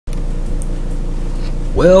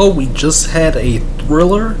Well, we just had a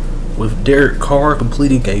thriller with Derek Carr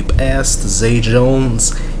completing a pass to Zay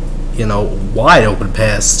Jones, wide open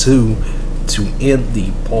pass too, to end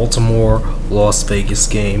the Baltimore-Las Vegas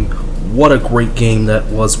game. What a great game that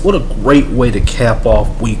was. What a great way to cap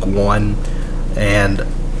off week one. And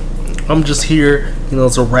I'm just here,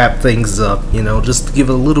 to wrap things up, just to give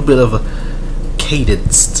a little bit of a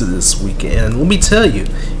cadence to this weekend. And let me tell you,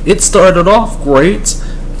 it started off great.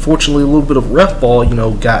 Fortunately, a little bit of ref ball,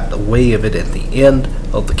 got the way of it at the end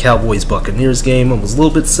of the Cowboys-Buccaneers game. I was a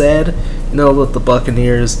little bit sad, that the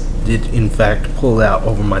Buccaneers did, in fact, pull out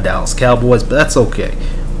over my Dallas Cowboys, but that's okay.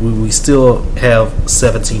 We still have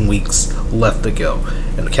 17 weeks left to go.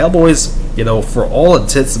 And the Cowboys, for all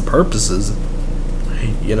intents and purposes,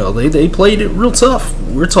 they played it real tough.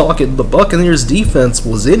 We're talking the Buccaneers defense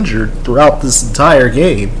was injured throughout this entire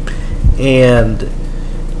game. And,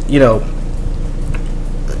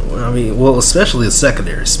 especially the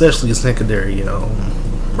secondary,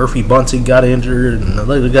 Murphy Bunting got injured, and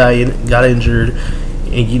another guy got injured,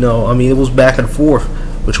 and, it was back and forth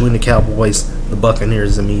between the Cowboys and the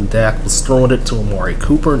Buccaneers. Dak was throwing it to Amari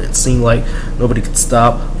Cooper, and it seemed like nobody could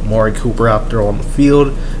stop Amari Cooper out there on the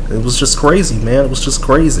field. It was just crazy, man. It was just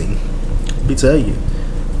crazy. Let me tell you.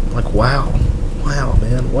 Like, wow,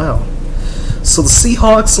 man, wow. So the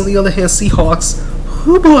Seahawks, on the other hand,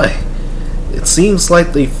 oh boy. It seems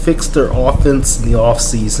like they fixed their offense in the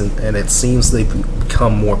offseason, and it seems they've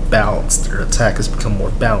become more balanced. Their attack has become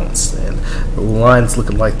more balanced, and the line's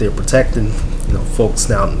looking like they're protecting, folks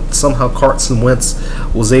now. And somehow Carson Wentz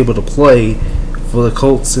was able to play for the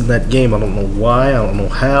Colts in that game. I don't know why, I don't know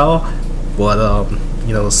how, but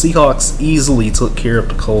the Seahawks easily took care of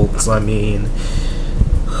the Colts.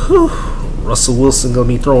 Russell Wilson gonna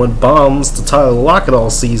be throwing bombs to Tyler Lockett all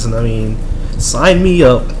season. Sign me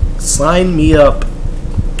up.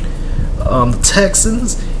 The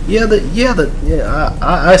Texans,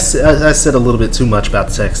 I said a little bit too much about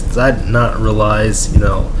the Texans. I did not realize,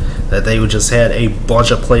 that they would just had a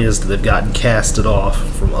bunch of players that have gotten casted off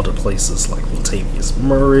from other places, like Latavius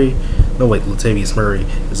Murray. No, wait, Latavius Murray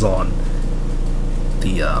is on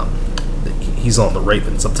he's on the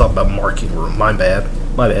Ravens. I'm talking about Mark Ingram. My bad.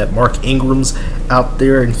 Mark Ingram's out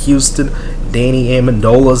there in Houston. Danny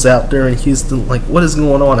Amendola's out there in Houston. Like, what is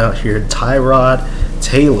going on out here? Tyrod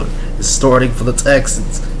Taylor is starting for the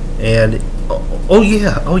Texans. And, oh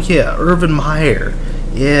yeah, Urban Meyer.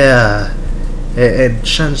 Yeah. And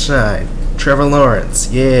Sunshine. Trevor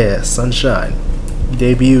Lawrence. Yeah, Sunshine. He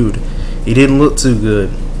debuted. He didn't look too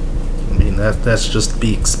good. That's just to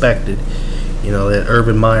be expected. That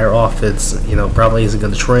Urban Meyer offense, probably isn't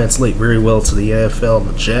going to translate very well to the NFL.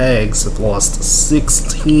 The Jags have lost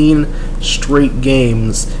 16 straight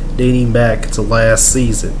games dating back to last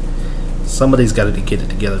season. Somebody's got to get it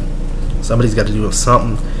together. Somebody's got to do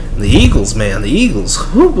something. And the Eagles,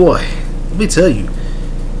 oh boy, let me tell you.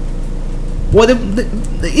 Boy,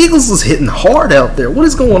 the Eagles was hitting hard out there. What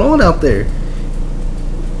is going on out there?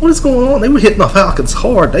 What is going on? They were hitting the Falcons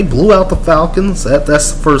hard. They blew out the Falcons.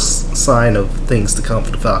 That's the first sign of things to come for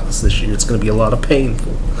the Falcons this year. It's going to be a lot of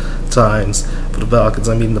painful times for the Falcons.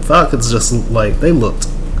 The Falcons just looked like they looked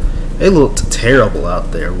terrible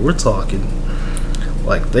out there. We're talking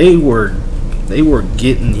like they were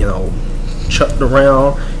getting, chucked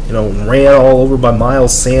around, ran all over by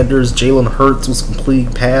Miles Sanders. Jalen Hurts was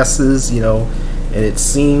completing passes, and it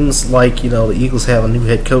seems like, the Eagles have a new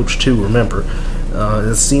head coach too, remember.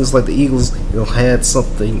 It seems like the Eagles, had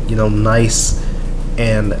something, nice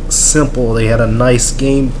and simple. They had a nice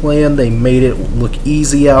game plan. They made it look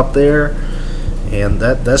easy out there, and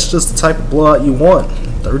that's just the type of blowout you want.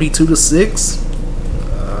 32-6.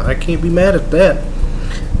 I can't be mad at that.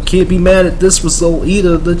 Can't be mad at this result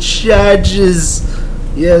either. The Chargers,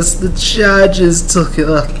 yes, the Chargers took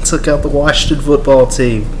out the Washington football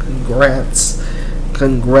team.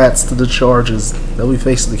 Congrats to the Chargers. They'll be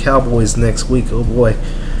facing the Cowboys next week. Oh boy,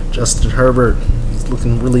 Justin Herbert is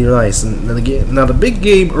looking really nice. And then again, now the big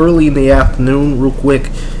game early in the afternoon, real quick.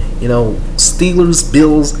 Steelers,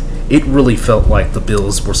 Bills. It really felt like the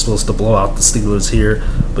Bills were supposed to blow out the Steelers here,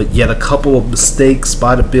 but yet a couple of mistakes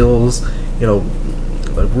by the Bills.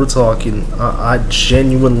 Like we're talking, I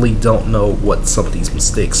genuinely don't know what some of these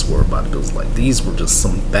mistakes were by the Bills. Like, these were just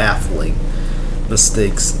some baffling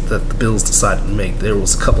mistakes that the Bills decided to make. There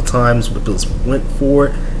was a couple times where the Bills went for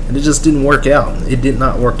it, and it just didn't work out. It did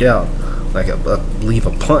not work out. Like, I believe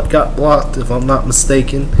a punt got blocked, if I'm not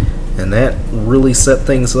mistaken, and that really set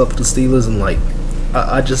things up for the Steelers. And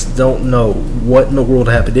I just don't know what in the world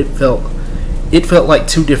happened. It felt like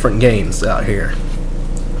two different games out here.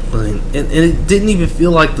 And it didn't even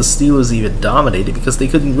feel like the Steelers even dominated because they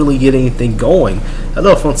couldn't really get anything going. That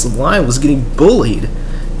offensive line was getting bullied,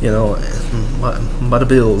 by the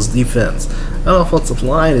Bills' defense. That offensive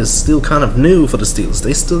line is still kind of new for the Steelers.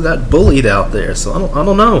 They still got bullied out there, so I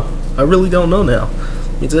don't know. I really don't know now.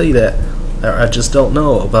 Let me tell you that. I just don't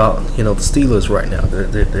know about the Steelers right now.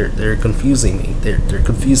 They're confusing me. They're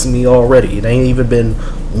confusing me already. It ain't even been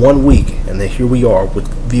 1 week, and then here we are with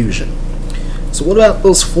confusion. So what about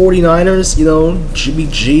those 49ers? Jimmy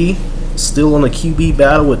G still on a QB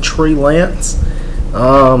battle with Trey Lance.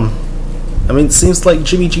 It seems like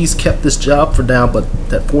Jimmy G's kept this job for now, but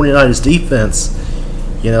that 49ers defense,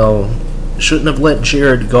 shouldn't have let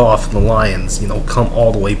Jared Goff and the Lions, come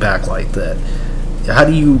all the way back like that. How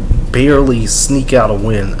do you barely sneak out a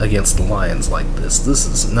win against the Lions like this? This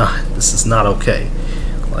is not okay.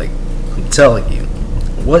 Like, I'm telling you,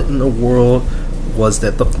 what in the world was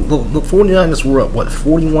that? The 49ers were up,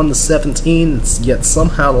 41-17, yet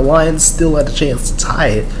somehow the Lions still had a chance to tie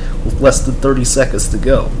it with less than 30 seconds to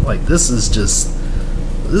go. Like, this is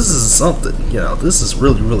something, this is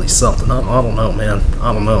really, really something. I don't know, man.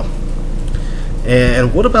 I don't know.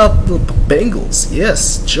 And what about the Bengals?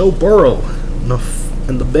 Yes, Joe Burrow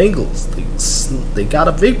and the Bengals, they got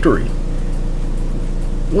a victory.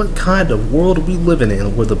 What kind of world are we living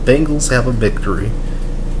in where the Bengals have a victory?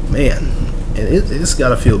 Man, and it's got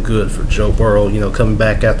to feel good for Joe Burrow, coming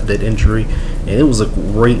back after that injury. And it was a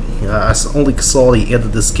great, I only saw the end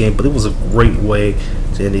of this game, but it was a great way.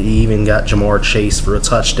 And he even got Jamar Chase for a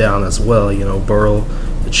touchdown as well. Burrow,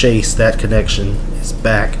 the Chase, that connection is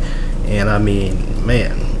back. And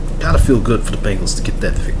man, got to feel good for the Bengals to get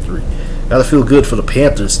that victory. Got to feel good for the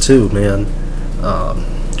Panthers too, man.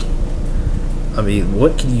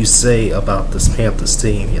 What can you say about this Panthers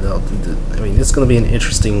team? It's going to be an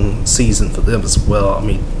interesting season for them as well.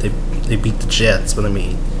 They beat the Jets, but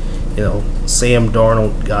Sam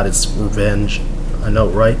Darnold got his revenge. I know,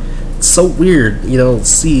 right? It's so weird, to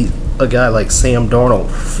see a guy like Sam Darnold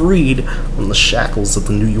freed from the shackles of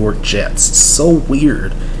the New York Jets. It's so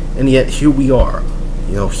weird, and yet here we are.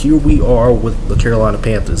 Here we are with the Carolina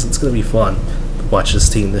Panthers. It's going to be fun to watch this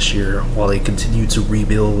team this year while they continue to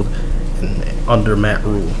rebuild under Matt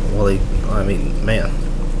Rule. Man.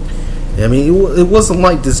 It wasn't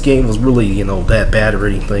like this game was really, that bad or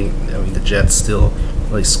anything. The Jets still,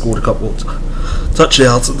 they scored a couple of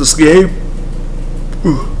touchdowns in this game.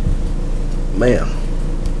 Man.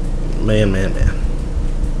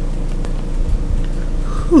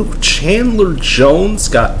 Chandler Jones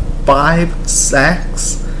got 5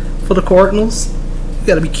 sacks for the Cardinals? You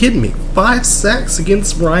gotta be kidding me. 5 sacks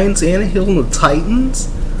against Ryan Tannehill and the Titans?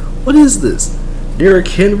 What is this? Derrick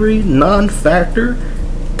Henry, non-factor.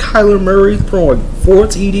 Kyler Murray throwing 4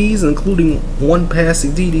 TDs, including 1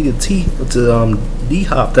 passing TD to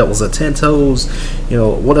D-Hop that was a 10 toes.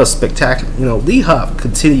 What a spectacular. D-Hop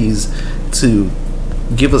continues to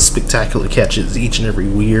give us spectacular catches each and every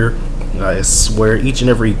year. I swear, each and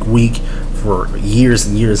every week for years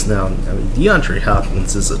and years now. DeAndre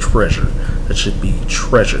Hopkins is a treasure that should be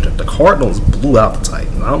treasured. The Cardinals blew out the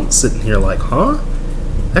Titans. I'm sitting here like, huh?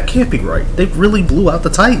 That can't be right. They really blew out the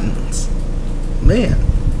Titans. Man,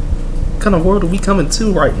 what kind of world are we coming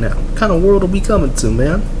to right now? What kind of world are we coming to,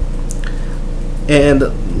 man?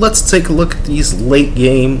 And let's take a look at these late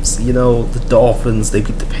games. The Dolphins, they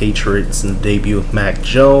beat the Patriots in the debut of Mac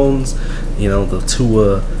Jones. The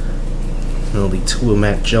Tua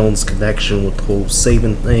Mac Jones connection with the whole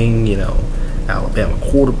Saban thing. Alabama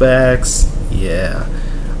quarterbacks. Yeah.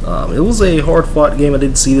 It was a hard-fought game. I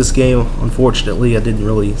didn't see this game, unfortunately. I didn't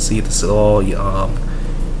really see this at all.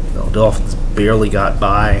 Dolphins barely got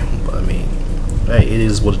by, but hey, it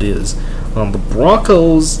is what it is. The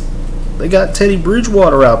Broncos, they got Teddy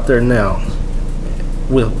Bridgewater out there now.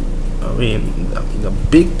 A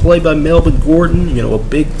big play by Melvin Gordon. A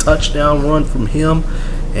big touchdown run from him.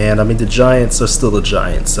 And the Giants are still the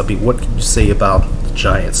Giants. What can you say about the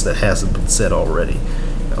Giants that hasn't been said already?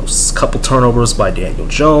 A couple turnovers by Daniel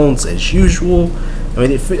Jones as usual. At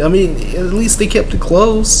least they kept it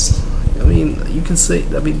close. You can say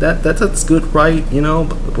that's good, right?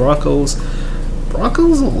 But the Broncos,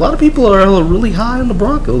 a lot of people are really high on the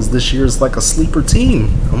Broncos this year. It's like a sleeper team.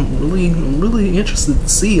 I'm really interested to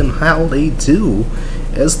see how they do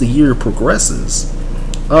as the year progresses.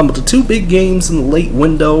 But the 2 big games in the late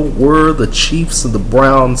window were the Chiefs and the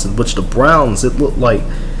Browns, in which the Browns, it looked like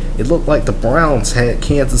the Browns had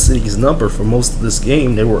Kansas City's number for most of this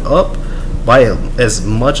game. They were up by as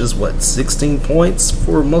much as 16 points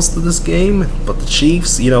for most of this game. But the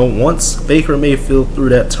Chiefs, once Baker Mayfield threw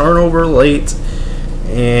that turnover late,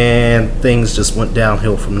 and things just went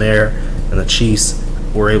downhill from there. And the Chiefs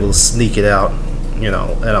were able to sneak it out, you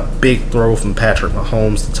know, and a big throw from Patrick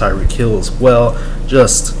Mahomes to Tyreek Hill as well.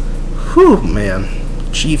 Just, whew, man,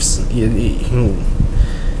 Chiefs, they're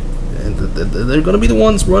going to be the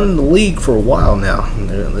ones running the league for a while now.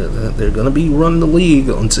 They're going to be running the league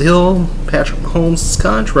until Patrick Mahomes'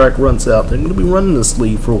 contract runs out. They're going to be running this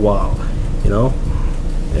league for a while, you know.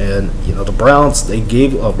 And, you know, the Browns, they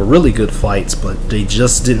gave up really good fights, but they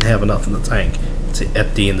just didn't have enough in the tank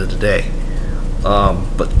at the end of the day.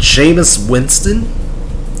 But Jameis Winston,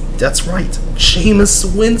 that's right,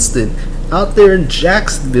 Jameis Winston, out there in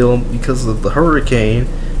Jacksonville because of the hurricane,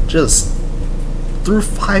 just threw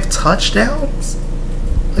 5 touchdowns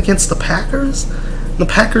against the Packers. The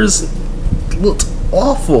Packers looked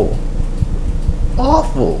awful.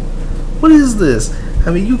 Awful. What is this?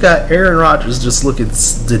 I mean, you got Aaron Rodgers just looking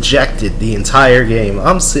dejected the entire game.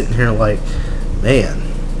 I'm sitting here like, man,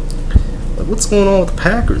 like, what's going on with the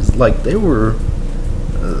Packers? Like, they were,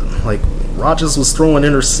 like, Rodgers was throwing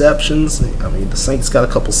interceptions. I mean, the Saints got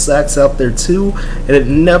a couple sacks out there too, and it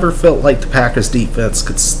never felt like the Packers defense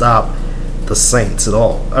could stop the Saints at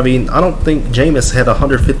all. I mean, I don't think Jameis had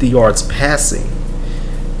 150 yards passing.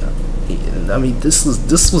 I mean, this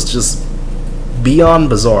was just beyond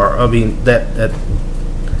bizarre. I mean, that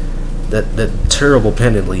terrible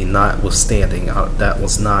penalty notwithstanding, that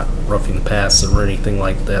was not roughing the passer or anything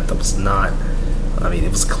like that. That was not. I mean,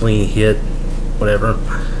 it was a clean hit, whatever.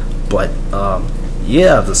 But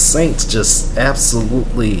yeah, the Saints just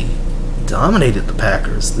absolutely dominated the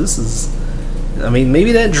Packers. This is. I mean,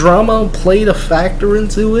 maybe that drama played a factor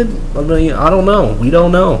into it. I mean, I don't know. We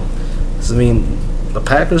don't know. I mean, the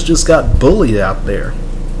Packers just got bullied out there.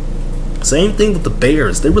 Same thing with the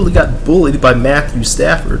Bears. They really got bullied by Matthew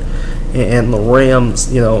Stafford and the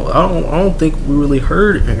Rams. You know, I don't think we really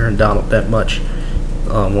heard Aaron Donald that much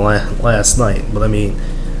last night. But I mean,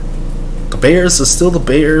 the Bears are still the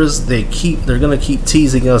Bears. They're gonna keep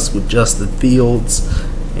teasing us with Justin Fields,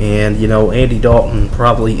 and you know, Andy Dalton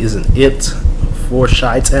probably isn't it for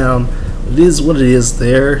Chi-Town. It is what it is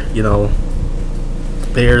there. You know,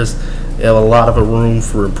 the Bears have a lot of room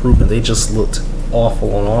for improvement. They just looked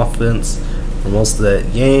awful on offense for most of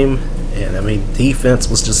that game, and I mean, defense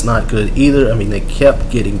was just not good either. I mean, they kept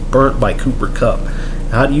getting burnt by Cooper Kupp.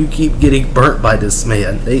 How do you keep getting burnt by this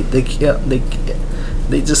man? They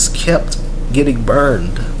just kept getting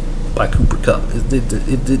burned by Cooper Kupp.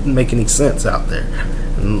 It didn't make any sense out there.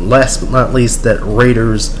 And last but not least, that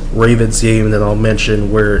Raiders-Ravens game that I'll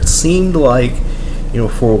mention, where it seemed like, you know,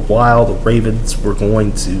 for a while the Ravens were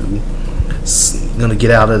going to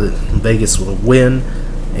get out of Vegas with a win,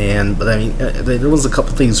 but I mean, there was a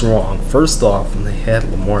couple things wrong. First off, they had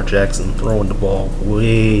Lamar Jackson throwing the ball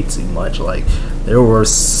way too much. Like, there were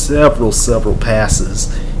several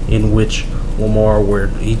passes in which Lamar, where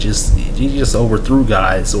he just overthrew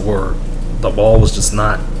guys, or the ball was just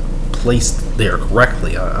not placed there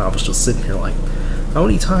correctly. I was just sitting here like, how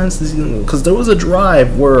many times is he? Because there was a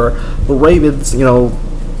drive where the Ravens, you know,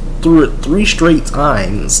 threw it 3 straight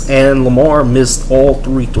times, and Lamar missed all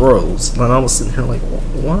 3 throws. And I was sitting here like,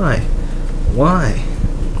 why?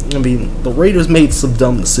 I mean, the Raiders made some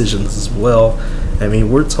dumb decisions as well. I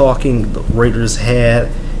mean, we're talking the Raiders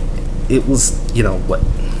it was, you know, what,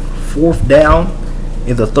 4th down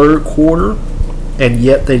in the 3rd quarter, and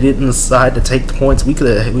yet they didn't decide to take the points. We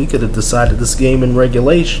could have decided this game in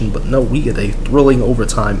regulation, but no, we get a thrilling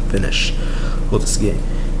overtime finish with this game.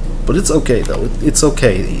 But it's okay, though. It's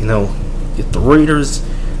okay. You know, if the Raiders,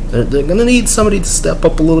 they're going to need somebody to step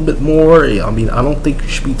up a little bit more. I mean, I don't think you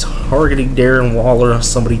should be targeting Darren Waller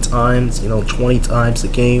so many times, you know, 20 times a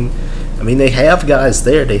game. I mean, they have guys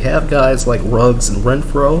there. They have guys like Ruggs and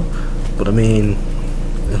Renfro, but I mean,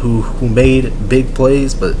 who made big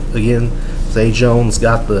plays. But again, Zay Jones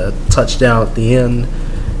got the touchdown at the end,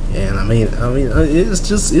 and I mean, it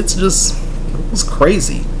was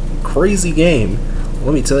crazy game.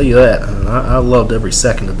 Let me tell you that. I loved every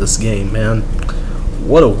second of this game, man.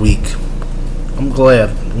 What a week. I'm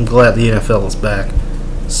glad the NFL is back.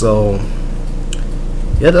 So,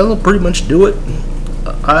 yeah, that'll pretty much do it.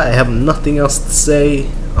 I have nothing else to say.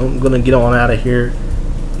 I'm going to get on out of here,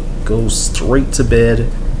 go straight to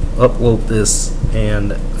bed, upload this,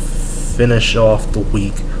 and finish off the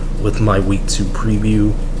week with my week 2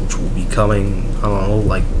 preview, which will be coming, I don't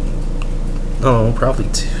know, probably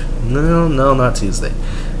no, not Tuesday.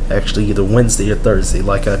 Actually, either Wednesday or Thursday,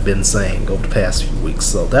 like I've been saying over the past few weeks.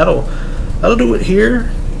 So that'll do it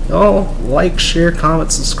here. Y'all like, share,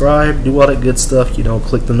 comment, subscribe, do all that good stuff. You know,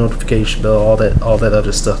 click the notification bell, all that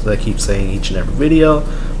other stuff that I keep saying each and every video.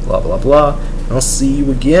 Blah blah blah. I'll see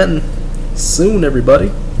you again soon,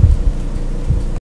 everybody.